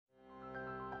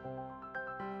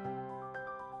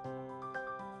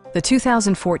the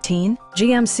 2014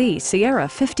 GMC Sierra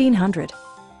 1500.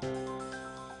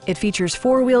 It features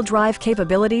four-wheel drive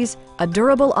capabilities, a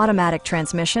durable automatic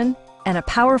transmission, and a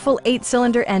powerful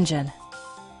 8-cylinder engine.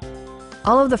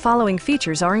 All of the following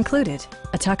features are included: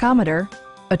 a tachometer,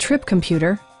 a trip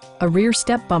computer, a rear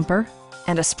step bumper,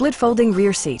 and a split-folding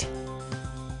rear seat.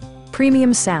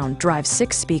 Premium sound drives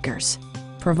 6 speakers,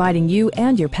 providing you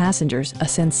and your passengers a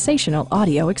sensational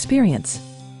audio experience.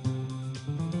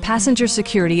 Passenger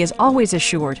security is always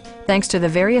assured thanks to the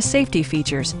various safety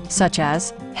features such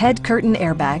as head curtain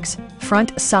airbags,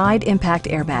 front side impact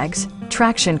airbags,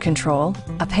 traction control,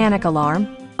 a panic alarm,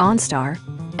 OnStar,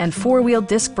 and 4-wheel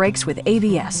disc brakes with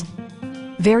ABS.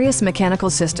 Various mechanical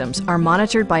systems are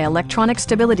monitored by electronic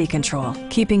stability control,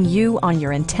 keeping you on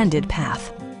your intended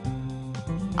path.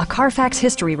 A Carfax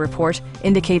history report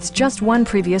indicates just one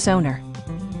previous owner.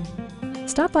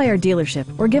 Stop by our dealership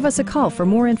or give us a call for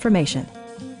more information.